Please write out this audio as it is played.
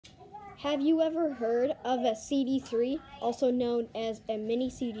Have you ever heard of a CD3, also known as a mini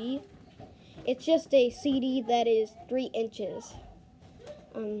CD? It's just a CD that is 3 inches.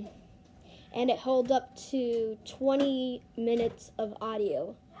 And it holds up to 20 minutes of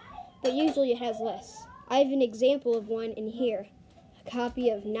audio, but usually it has less. I have an example of one in here, a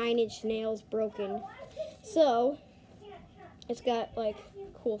copy of 9 Inch Nails Broken. So, it's got like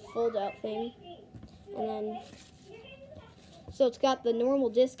a cool fold out thing, and then so it's got the normal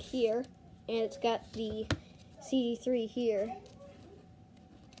disc here, and it's got the CD3 here.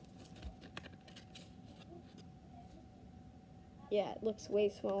 Yeah, it looks way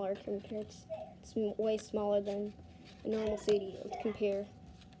smaller compared to, it's way smaller than a normal CD. Let's compare.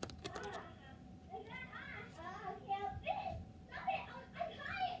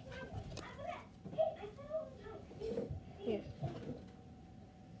 Yeah.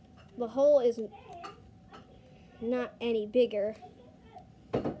 The hole is not any bigger,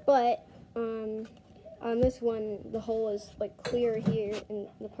 but on this one the hole is like clear here in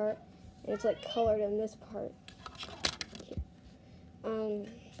the part, and it's like colored in this part here.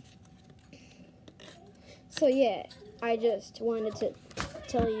 So yeah, I just wanted to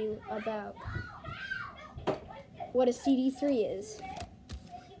tell you about what a CD3 is.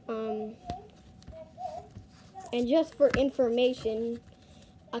 And just for information,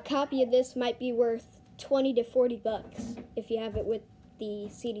 a copy of this might be worth 20 to 40 bucks if you have it with the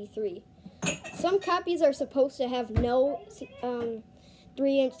CD3. Some copies are supposed to have no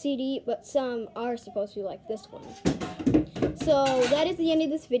 3-inch CD, but some are supposed to be like this one. So that is the end of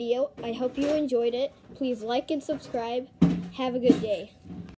this video. I hope you enjoyed it. Please like and subscribe. Have a good day.